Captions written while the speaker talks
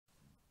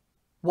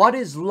What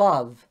is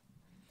love?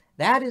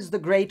 That is the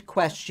great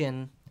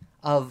question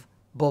of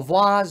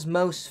Beauvoir's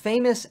most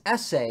famous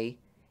essay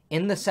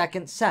in The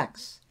Second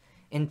Sex,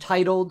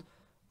 entitled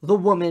The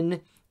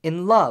Woman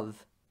in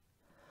Love.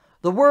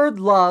 The word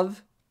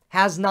love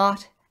has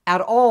not at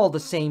all the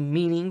same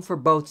meaning for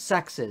both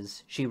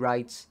sexes, she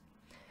writes,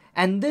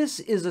 and this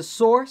is a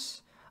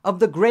source of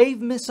the grave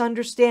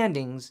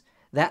misunderstandings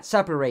that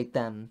separate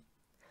them.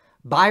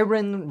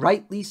 Byron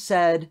rightly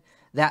said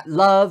that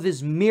love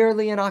is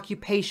merely an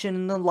occupation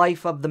in the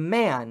life of the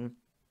man,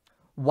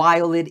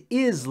 while it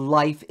is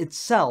life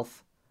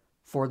itself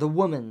for the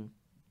woman.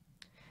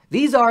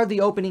 These are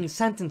the opening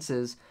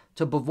sentences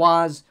to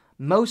Beauvoir's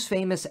most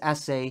famous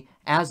essay,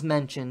 as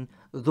mentioned,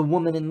 The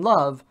Woman in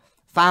Love,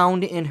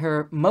 found in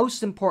her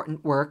most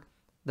important work,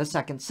 The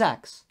Second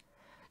Sex.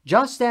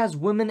 Just as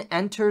woman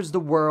enters the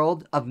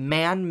world of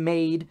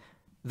man-made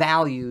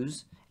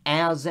values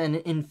as an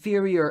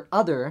inferior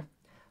other,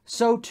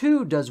 so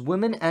too does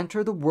woman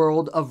enter the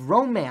world of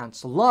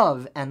romance,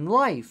 love, and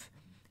life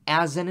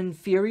as an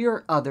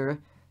inferior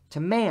other to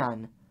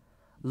man.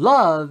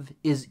 Love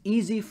is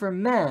easy for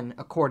men,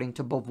 according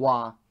to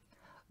Beauvoir.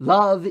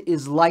 Love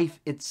is life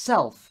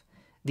itself,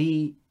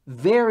 the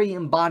very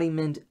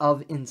embodiment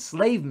of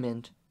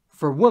enslavement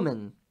for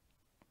woman.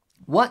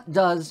 What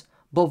does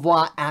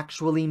Beauvoir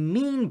actually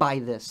mean by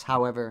this,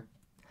 however?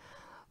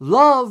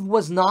 Love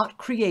was not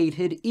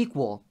created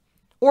equal,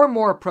 or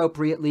more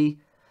appropriately,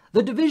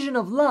 the division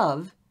of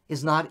love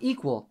is not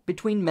equal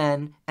between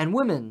men and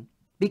women,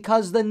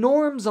 because the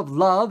norms of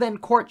love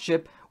and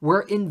courtship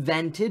were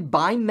invented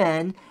by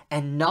men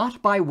and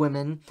not by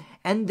women,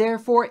 and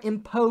therefore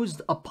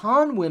imposed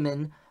upon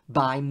women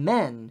by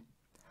men.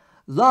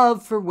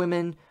 Love for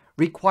women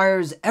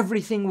requires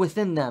everything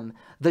within them,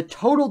 the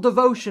total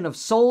devotion of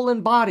soul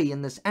and body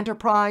in this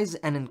enterprise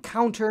and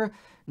encounter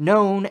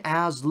known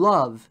as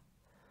love.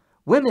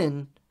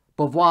 Women,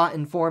 Beauvoir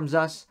informs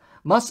us,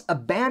 must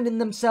abandon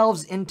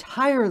themselves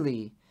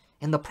entirely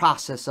in the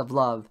process of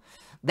love.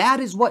 That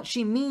is what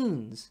she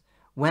means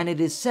when it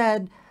is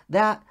said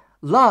that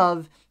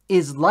love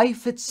is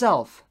life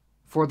itself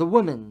for the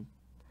woman.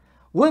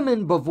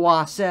 Women,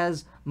 Beauvoir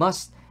says,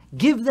 must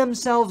give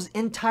themselves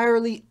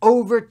entirely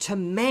over to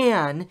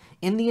man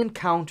in the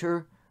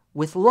encounter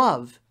with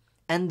love,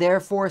 and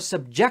therefore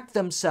subject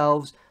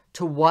themselves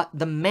to what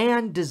the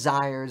man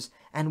desires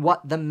and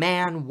what the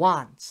man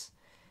wants.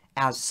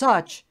 As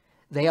such,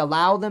 they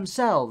allow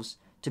themselves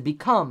to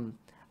become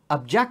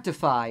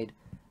objectified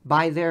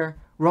by their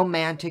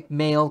romantic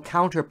male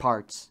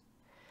counterparts.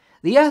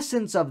 The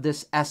essence of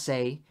this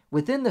essay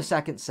within The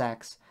Second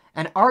Sex,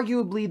 and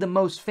arguably the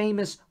most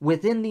famous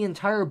within the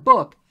entire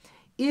book,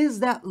 is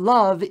that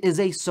love is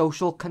a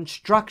social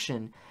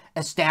construction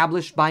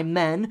established by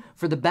men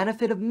for the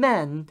benefit of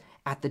men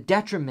at the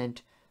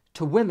detriment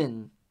to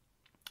women.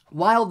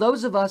 While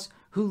those of us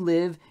who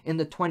live in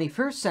the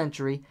 21st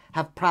century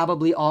have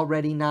probably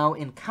already now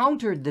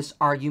encountered this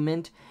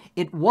argument,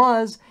 it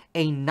was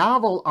a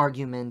novel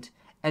argument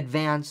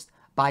advanced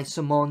by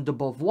Simone de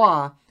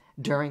Beauvoir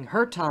during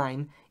her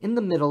time in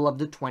the middle of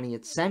the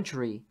 20th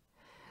century.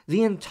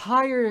 The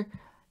entire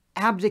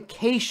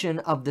abdication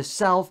of the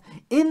self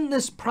in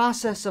this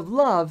process of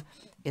love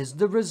is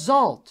the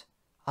result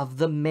of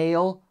the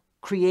male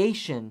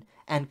creation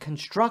and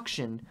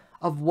construction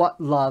of what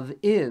love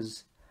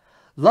is.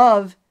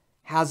 Love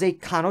has a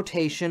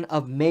connotation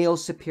of male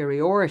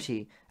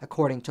superiority,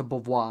 according to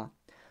Beauvoir.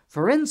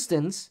 For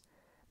instance,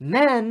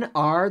 men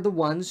are the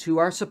ones who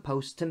are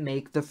supposed to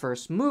make the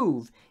first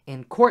move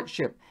in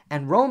courtship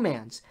and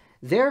romance.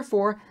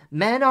 Therefore,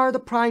 men are the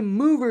prime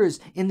movers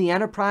in the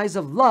enterprise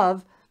of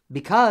love,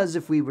 because,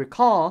 if we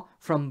recall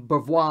from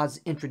Beauvoir's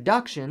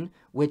introduction,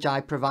 which I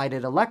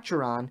provided a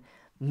lecture on,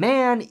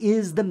 man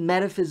is the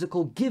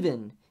metaphysical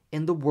given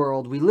in the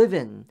world we live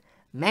in.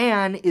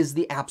 Man is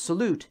the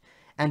absolute.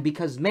 And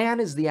because man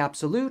is the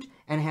absolute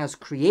and has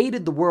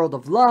created the world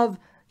of love,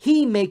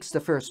 he makes the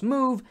first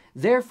move,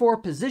 therefore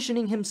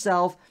positioning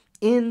himself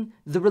in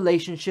the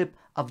relationship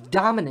of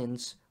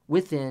dominance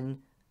within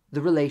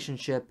the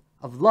relationship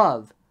of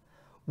love.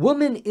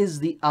 Woman is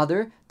the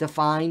other,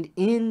 defined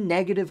in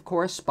negative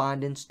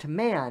correspondence to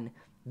man.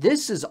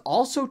 This is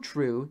also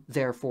true,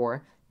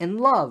 therefore, in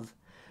love.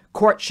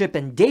 Courtship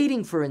and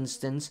dating, for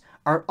instance,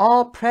 are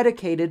all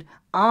predicated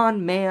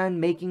on man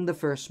making the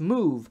first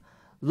move.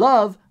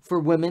 Love for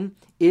women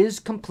is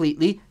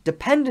completely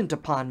dependent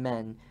upon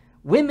men.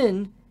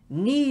 Women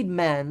need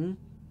men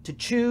to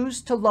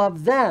choose to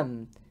love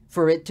them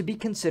for it to be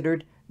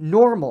considered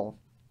normal.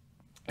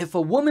 If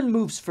a woman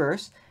moves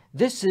first,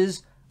 this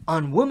is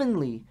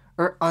unwomanly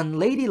or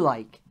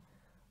unladylike.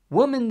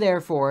 Woman,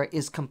 therefore,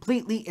 is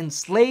completely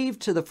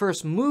enslaved to the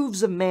first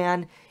moves of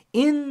man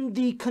in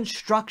the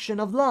construction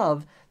of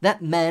love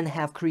that men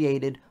have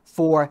created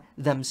for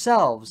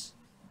themselves.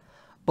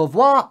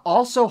 Beauvoir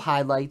also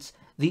highlights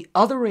the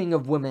othering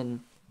of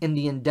women in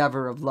the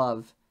endeavor of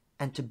love,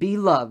 and to be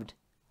loved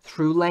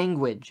through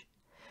language.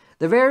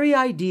 The very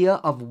idea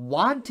of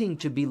wanting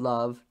to be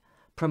loved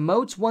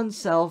promotes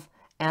oneself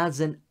as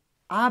an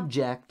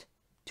object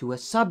to a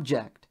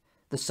subject.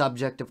 The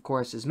subject, of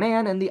course, is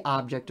man, and the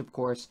object, of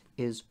course,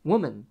 is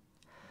woman.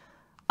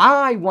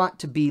 I want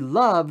to be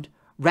loved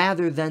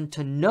rather than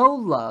to know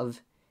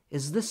love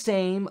is the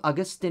same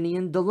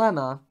Augustinian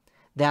dilemma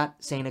that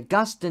St.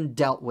 Augustine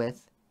dealt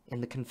with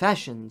in the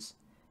Confessions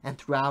and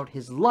throughout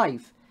his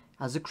life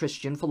as a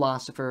Christian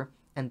philosopher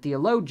and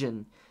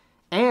theologian.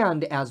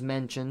 And, as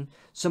mentioned,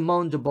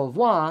 Simone de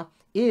Beauvoir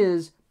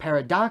is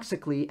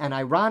paradoxically and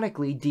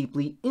ironically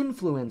deeply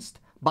influenced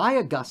by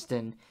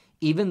Augustine,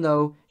 even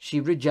though she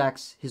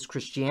rejects his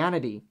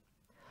Christianity.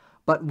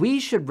 But we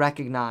should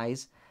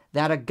recognize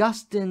that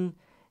Augustine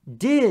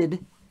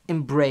did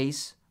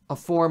embrace a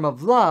form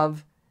of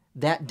love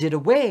that did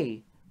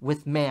away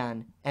with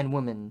man and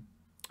woman.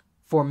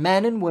 For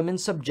men and women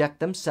subject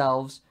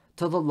themselves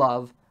to the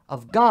love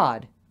of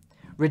God.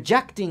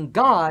 Rejecting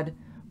God,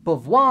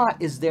 Beauvoir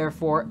is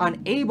therefore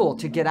unable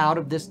to get out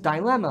of this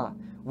dilemma.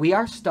 We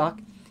are stuck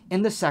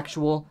in the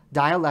sexual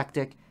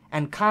dialectic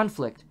and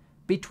conflict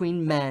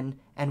between men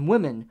and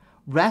women,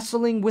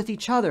 wrestling with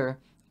each other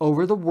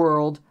over the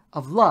world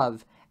of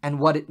love and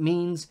what it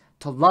means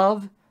to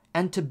love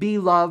and to be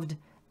loved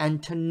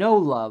and to know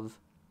love.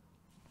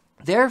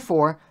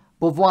 Therefore,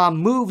 Beauvoir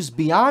moves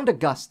beyond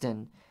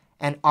Augustine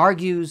and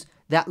argues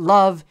that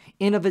love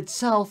in of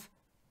itself,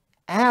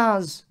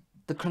 as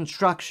the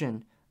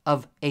construction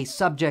of a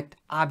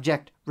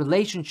subject-object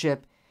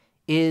relationship,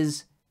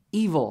 is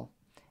evil.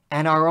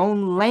 And our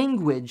own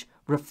language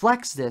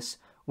reflects this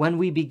when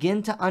we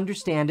begin to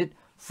understand it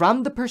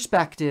from the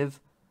perspective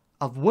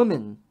of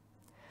women.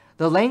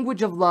 The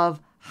language of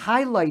love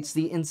highlights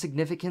the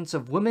insignificance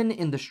of women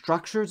in the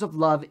structures of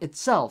love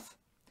itself.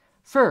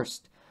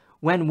 First,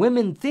 when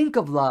women think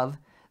of love,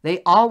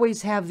 they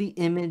always have the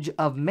image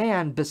of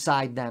man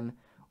beside them,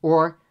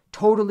 or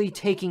totally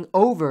taking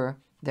over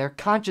their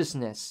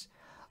consciousness.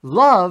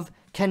 Love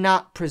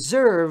cannot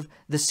preserve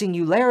the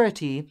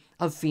singularity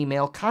of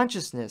female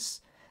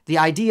consciousness. The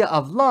idea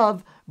of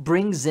love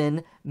brings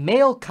in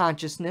male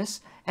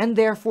consciousness and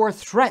therefore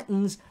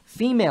threatens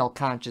female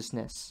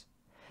consciousness.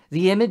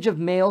 The image of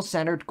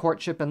male-centered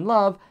courtship and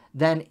love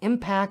then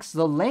impacts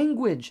the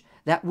language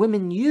that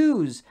women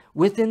use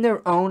within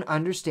their own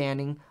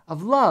understanding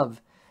of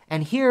love.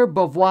 And here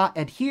Beauvoir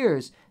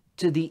adheres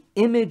to the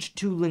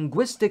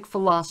image-to-linguistic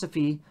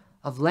philosophy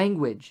of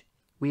language.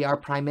 We are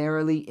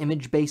primarily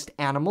image-based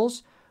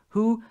animals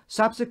who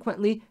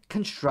subsequently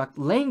construct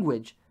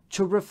language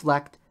to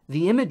reflect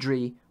the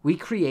imagery we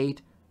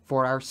create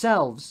for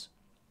ourselves.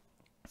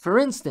 For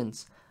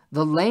instance,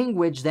 the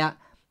language that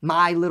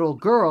my little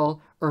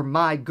girl or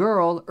my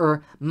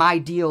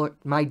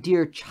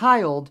dear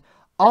child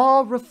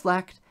all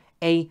reflect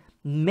a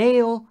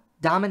male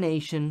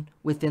domination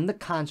within the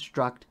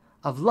construct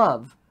of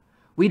love.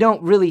 We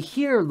don't really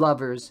hear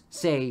lovers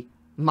say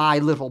my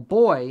little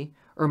boy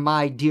or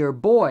my dear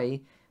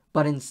boy,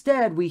 but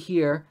instead we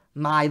hear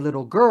my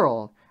little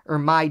girl or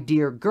my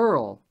dear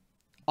girl.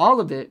 All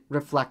of it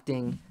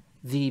reflecting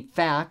the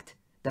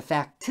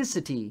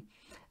facticity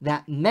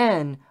that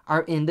men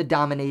are in the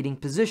dominating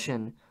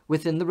position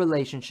within the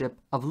relationship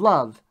of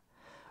love.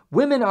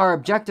 Women are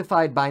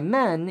objectified by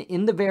men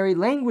in the very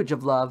language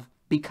of love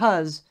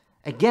because,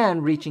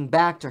 again, reaching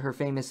back to her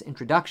famous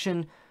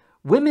introduction,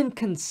 women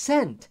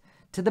consent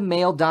to the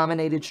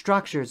male-dominated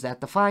structures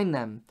that define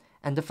them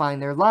and define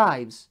their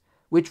lives,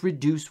 which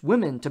reduce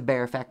women to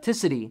bare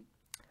facticity.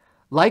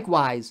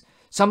 Likewise,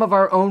 some of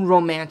our own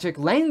romantic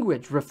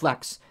language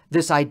reflects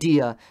this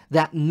idea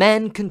that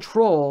men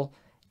control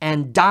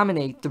and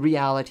dominate the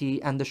reality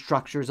and the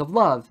structures of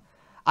love.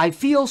 I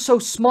feel so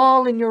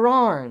small in your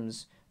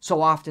arms,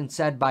 so often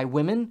said by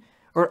women,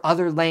 or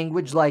other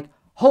language like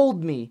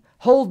hold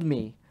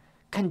me,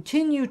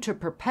 continue to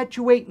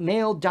perpetuate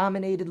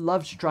male-dominated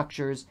love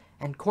structures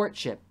and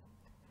courtship.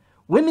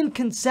 Women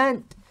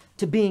consent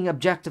to being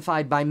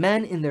objectified by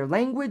men in their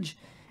language,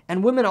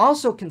 and women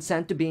also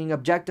consent to being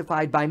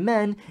objectified by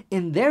men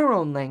in their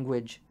own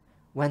language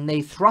when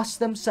they thrust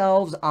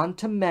themselves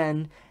onto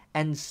men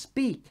and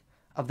speak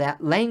of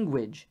that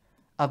language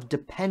of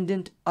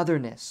dependent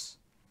otherness.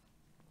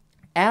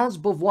 As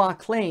Beauvoir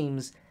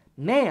claims,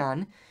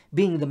 man,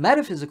 being the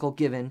metaphysical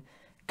given,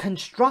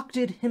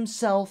 constructed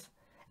himself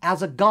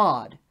as a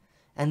god,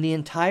 and the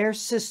entire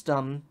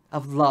system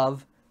of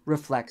love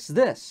reflects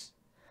this.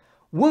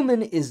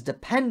 Woman is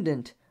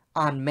dependent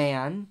on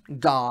man,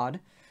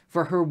 God,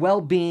 for her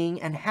well-being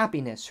and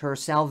happiness, her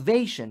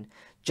salvation,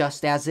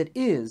 just as it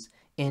is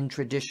in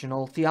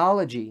traditional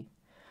theology.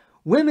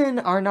 Women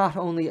are not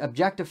only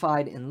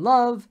objectified in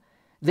love,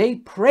 they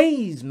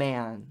praise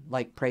man,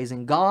 like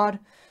praising God,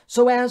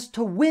 so as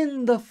to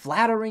win the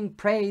flattering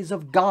praise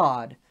of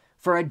God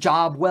for a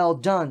job well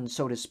done,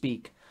 so to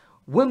speak.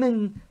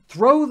 Women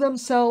throw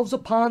themselves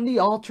upon the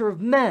altar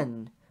of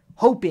men,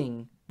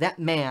 hoping that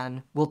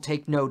man will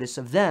take notice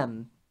of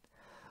them.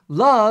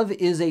 Love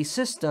is a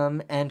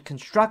system and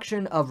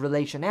construction of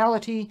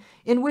relationality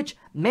in which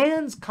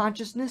man's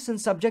consciousness and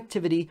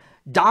subjectivity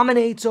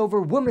dominates over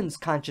woman's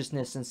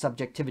consciousness and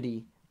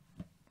subjectivity.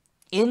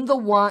 In the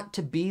want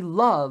to be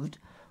loved,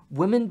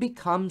 women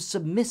become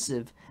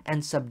submissive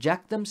and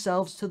subject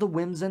themselves to the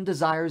whims and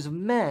desires of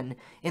men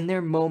in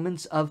their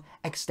moments of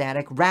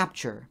ecstatic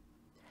rapture.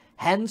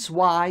 Hence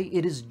why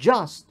it is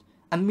just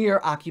a mere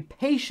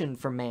occupation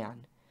for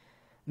man.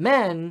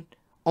 Men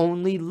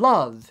only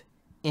love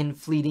in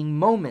fleeting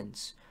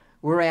moments,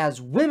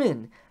 whereas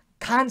women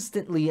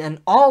constantly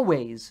and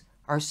always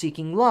are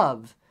seeking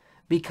love,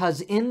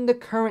 because in the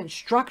current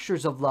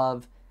structures of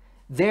love,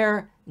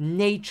 their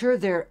nature,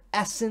 their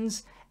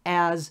essence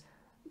as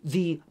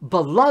the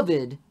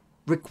beloved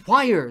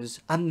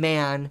requires a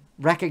man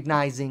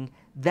recognizing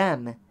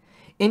them.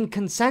 In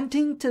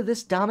consenting to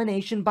this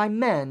domination by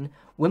men,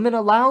 women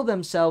allow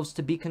themselves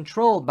to be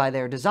controlled by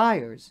their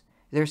desires,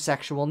 their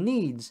sexual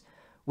needs,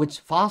 which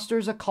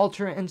fosters a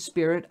culture and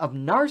spirit of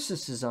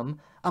narcissism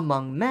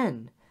among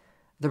men.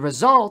 The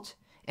result,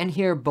 and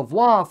here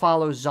Beauvoir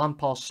follows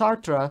Jean-Paul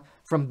Sartre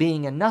from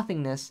Being and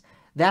Nothingness,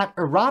 that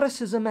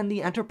eroticism and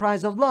the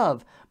enterprise of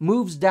love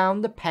moves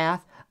down the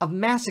path of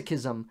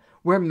masochism,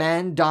 where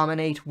men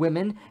dominate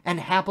women and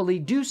happily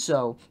do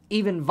so,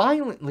 even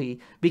violently,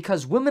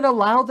 because women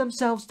allow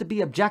themselves to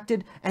be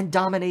objected and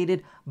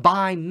dominated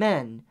by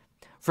men.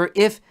 For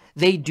if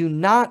they do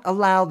not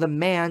allow the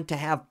man to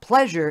have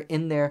pleasure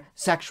in their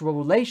sexual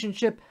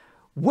relationship,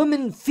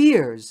 woman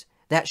fears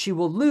that she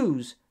will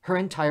lose her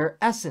entire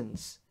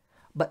essence.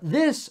 But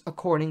this,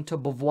 according to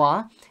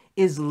Beauvoir,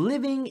 is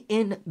living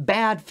in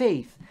bad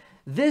faith.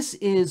 This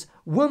is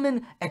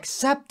woman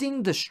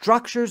accepting the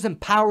structures and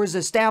powers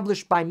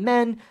established by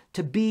men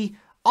to be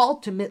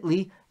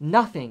ultimately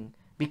nothing,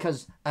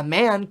 because a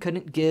man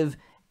couldn't give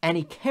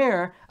any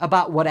care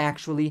about what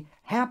actually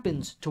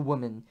happens to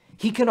women.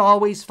 He can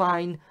always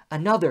find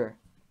another.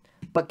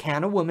 But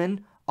can a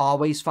woman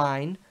always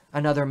find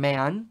another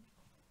man?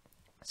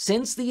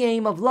 Since the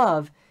aim of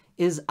love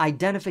is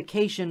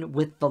identification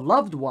with the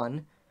loved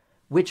one,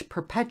 which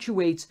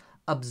perpetuates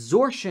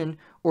absorption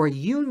or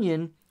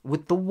union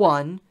with the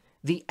one,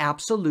 the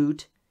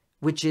absolute,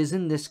 which is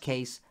in this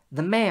case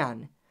the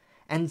man.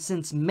 And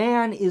since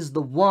man is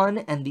the one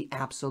and the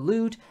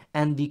absolute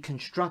and the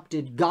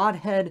constructed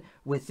Godhead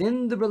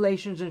within the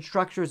relations and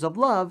structures of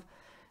love,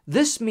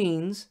 this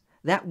means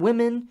that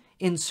women,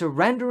 in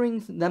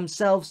surrendering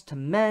themselves to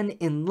men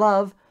in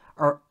love,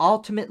 are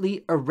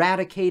ultimately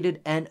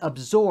eradicated and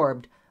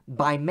absorbed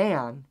by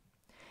man.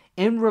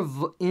 In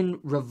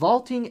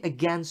revolting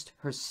against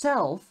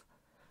herself,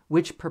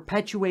 which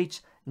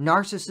perpetuates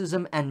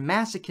narcissism and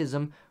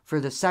masochism for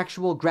the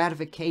sexual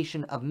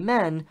gratification of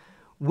men,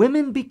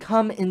 women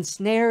become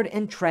ensnared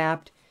and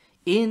trapped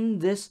in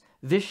this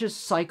vicious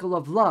cycle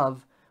of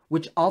love,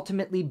 which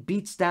ultimately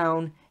beats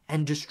down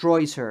and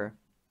destroys her.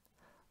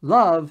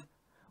 Love,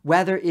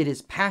 whether it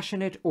is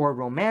passionate or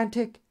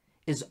romantic,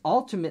 is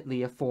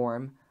ultimately a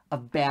form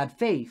of bad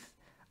faith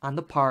on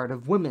the part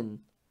of women.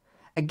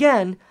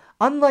 Again,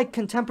 unlike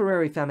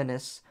contemporary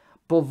feminists,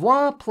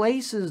 Beauvoir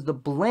places the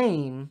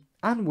blame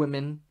on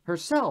women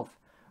herself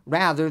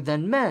rather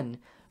than men,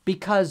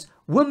 because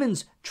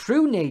woman's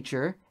true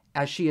nature,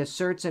 as she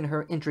asserts in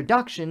her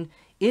introduction,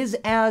 is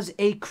as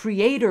a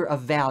creator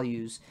of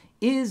values,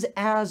 is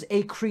as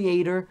a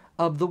creator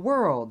of the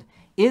world,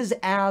 is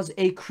as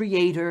a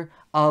creator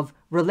of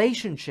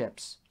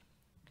relationships.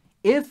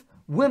 If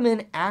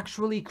women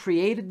actually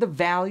created the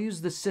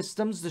values, the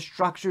systems, the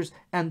structures,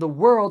 and the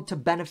world to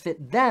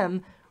benefit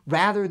them,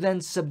 rather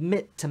than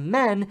submit to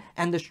men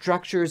and the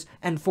structures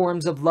and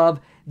forms of love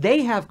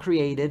they have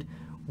created,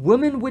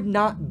 women would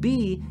not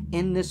be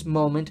in this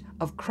moment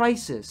of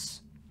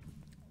crisis.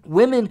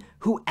 Women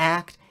who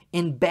act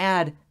in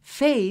bad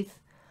faith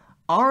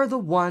are the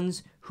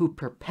ones who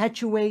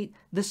perpetuate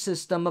the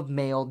system of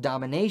male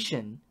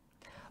domination.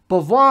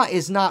 Beauvoir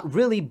is not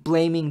really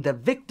blaming the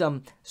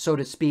victim, so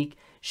to speak.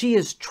 She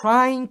is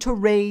trying to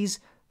raise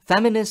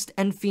feminist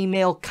and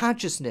female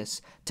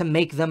consciousness to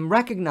make them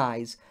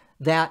recognize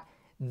that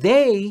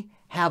they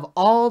have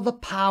all the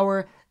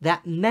power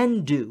that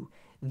men do.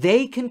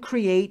 They can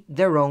create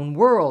their own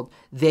world.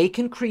 They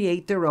can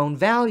create their own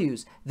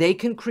values. They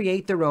can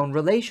create their own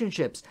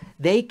relationships.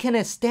 They can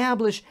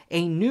establish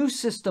a new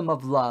system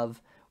of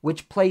love,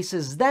 which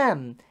places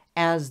them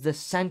as the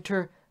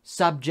center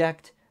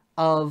subject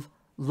of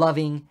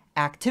loving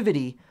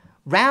activity,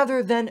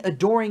 rather than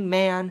adoring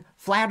man,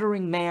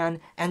 flattering man,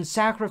 and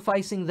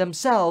sacrificing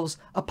themselves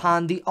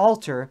upon the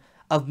altar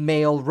of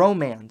male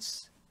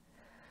romance.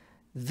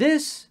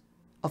 This,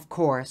 of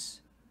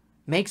course,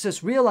 makes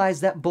us realize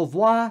that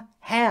Beauvoir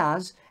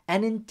has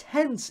an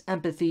intense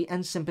empathy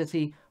and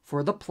sympathy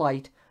for the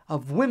plight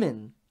of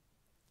women.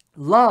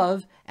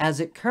 Love, as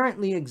it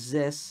currently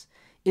exists,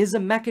 is a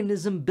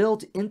mechanism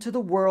built into the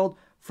world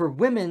for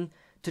women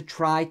to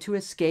try to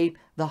escape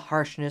the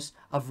harshness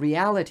of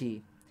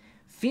reality.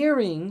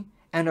 Fearing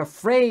and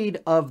afraid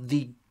of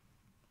the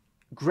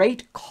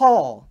great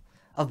call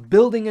of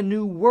building a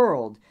new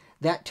world,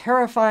 that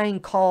terrifying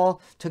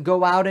call to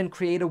go out and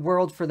create a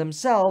world for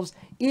themselves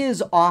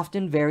is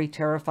often very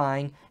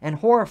terrifying and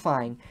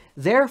horrifying.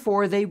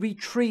 Therefore, they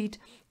retreat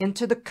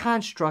into the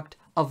construct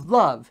of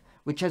love,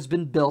 which has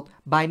been built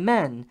by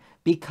men,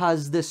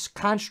 because this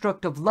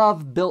construct of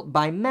love built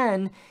by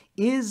men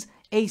is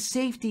a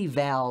safety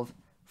valve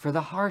for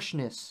the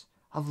harshness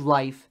of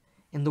life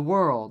in the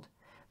world.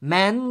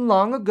 Men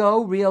long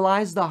ago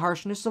realized the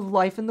harshness of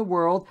life in the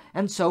world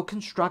and so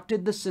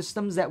constructed the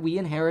systems that we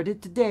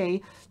inherited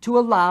today to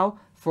allow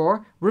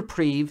for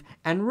reprieve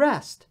and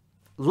rest.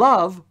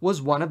 Love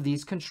was one of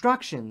these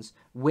constructions,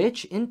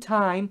 which in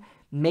time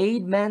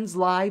made men's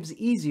lives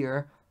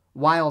easier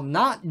while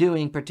not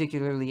doing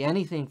particularly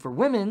anything for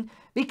women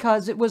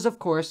because it was, of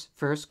course,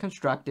 first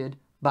constructed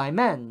by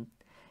men.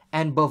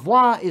 And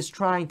Beauvoir is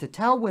trying to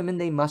tell women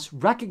they must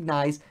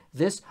recognize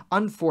this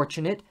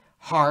unfortunate,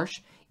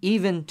 harsh,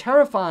 even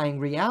terrifying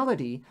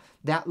reality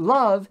that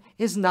love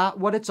is not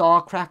what it's all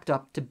cracked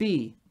up to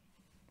be.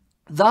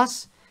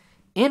 Thus,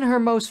 in her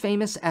most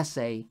famous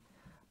essay,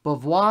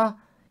 Beauvoir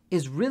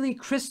is really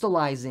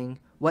crystallizing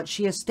what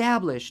she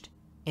established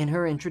in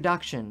her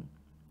introduction.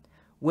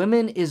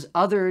 Woman is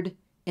othered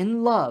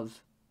in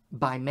love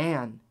by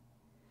man.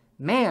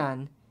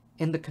 Man,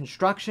 in the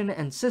construction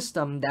and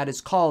system that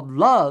is called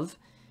love,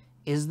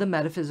 is the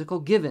metaphysical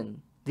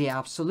given, the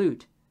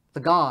absolute, the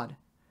God.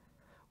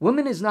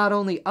 Woman is not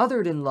only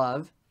othered in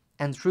love,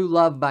 and through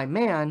love by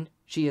man,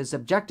 she is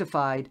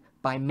objectified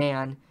by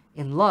man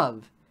in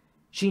love.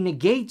 She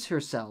negates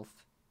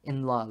herself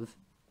in love.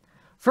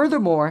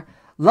 Furthermore,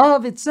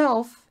 love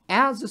itself,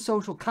 as a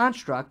social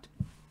construct,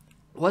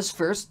 was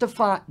first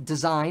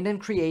designed and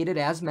created,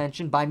 as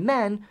mentioned, by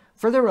men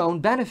for their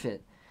own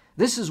benefit.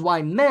 This is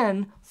why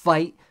men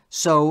fight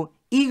so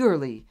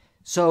eagerly,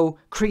 so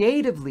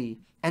creatively,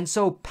 and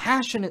so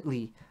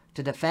passionately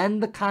to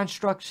defend the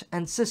constructs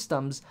and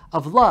systems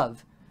of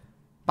love.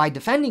 By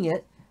defending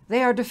it,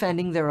 they are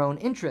defending their own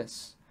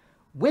interests.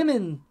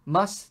 Women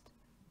must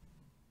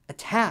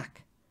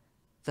attack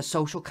the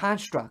social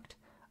construct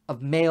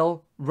of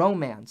male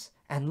romance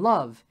and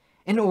love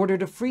in order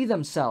to free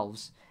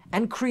themselves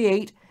and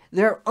create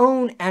their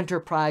own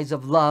enterprise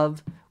of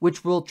love,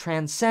 which will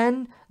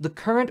transcend the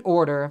current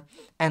order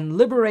and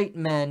liberate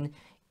men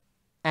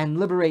and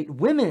liberate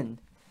women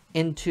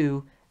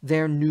into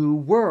their new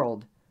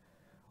world.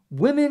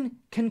 Women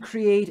can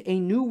create a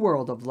new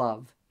world of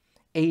love,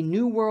 a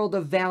new world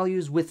of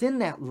values within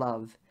that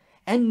love,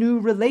 and new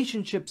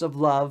relationships of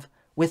love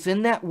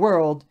within that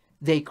world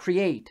they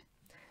create.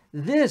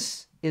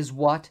 This is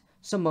what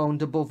Simone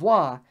de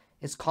Beauvoir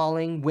is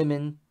calling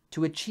women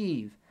to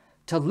achieve,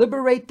 to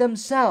liberate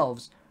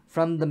themselves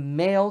from the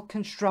male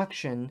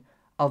construction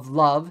of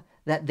love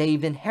that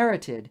they've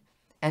inherited,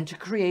 and to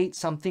create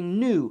something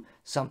new,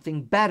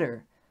 something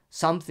better,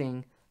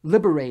 something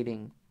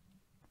liberating.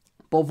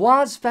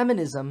 Beauvoir's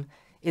feminism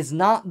is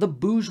not the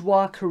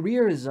bourgeois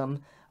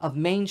careerism of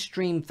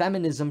mainstream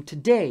feminism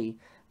today,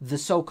 the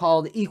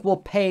so-called equal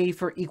pay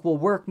for equal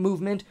work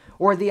movement,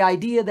 or the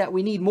idea that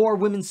we need more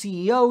women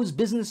CEOs,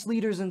 business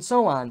leaders, and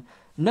so on.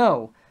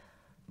 No.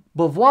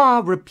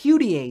 Beauvoir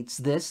repudiates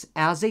this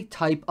as a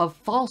type of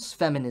false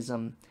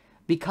feminism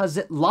because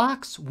it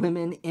locks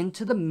women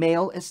into the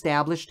male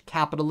established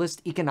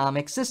capitalist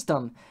economic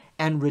system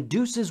and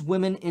reduces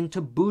women into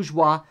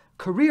bourgeois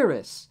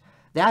careerists.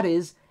 That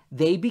is,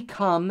 they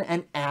become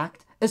and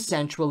act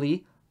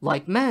essentially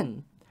like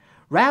men.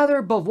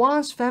 Rather,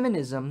 Beauvoir's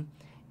feminism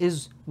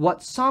is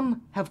what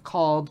some have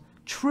called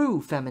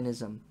true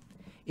feminism.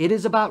 It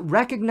is about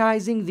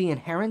recognizing the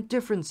inherent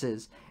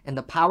differences in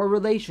the power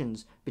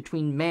relations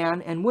between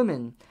man and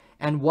woman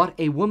and what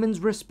a woman's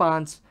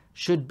response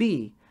should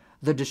be,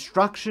 the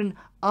destruction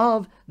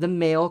of the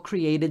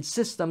male-created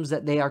systems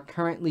that they are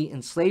currently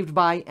enslaved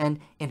by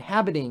and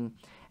inhabiting,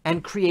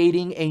 and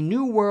creating a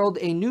new world,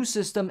 a new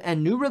system,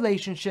 and new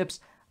relationships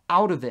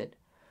out of it.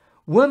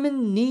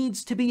 Woman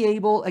needs to be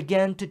able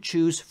again to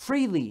choose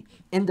freely,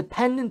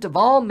 independent of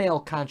all male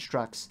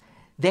constructs.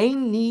 They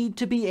need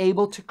to be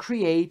able to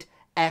create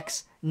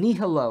ex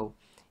nihilo,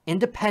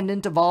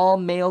 independent of all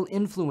male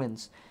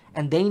influence,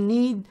 and they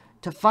need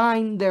to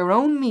find their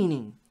own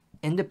meaning,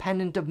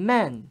 independent of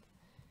men.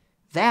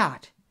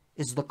 That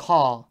is the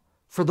call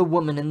for the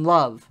woman in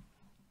love.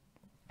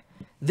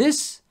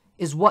 This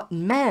is what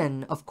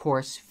men, of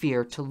course,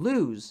 fear to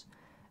lose,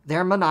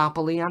 their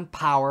monopoly on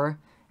power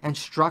and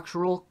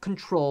structural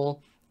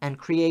control and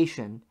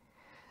creation.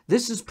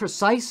 This is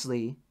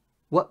precisely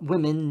what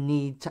women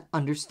need to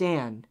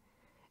understand.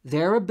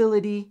 Their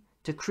ability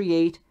to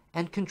create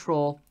and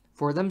control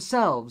for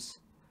themselves,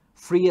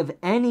 free of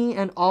any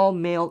and all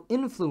male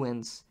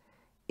influence,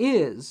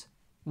 is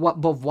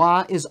what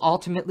Beauvoir is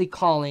ultimately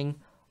calling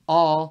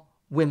all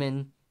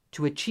women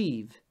to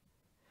achieve.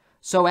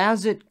 So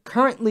as it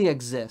currently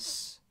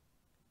exists,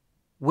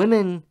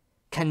 women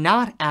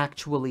cannot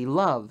actually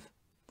love,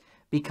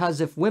 because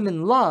if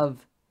women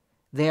love,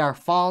 they are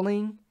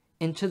falling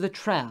into the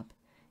trap,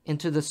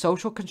 into the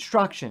social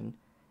construction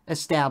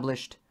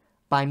established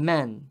by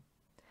men.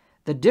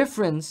 The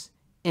difference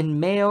in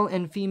male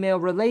and female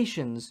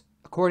relations,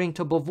 according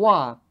to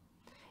Beauvoir,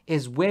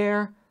 is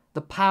where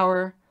the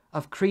power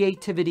of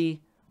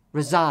creativity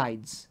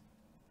resides.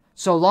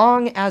 So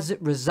long as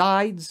it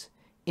resides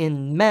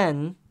in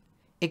men,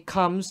 it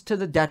comes to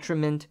the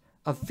detriment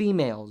of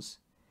females.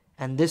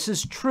 And this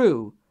is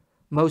true,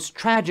 most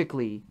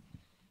tragically,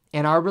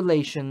 in our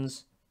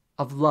relations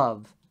of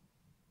love.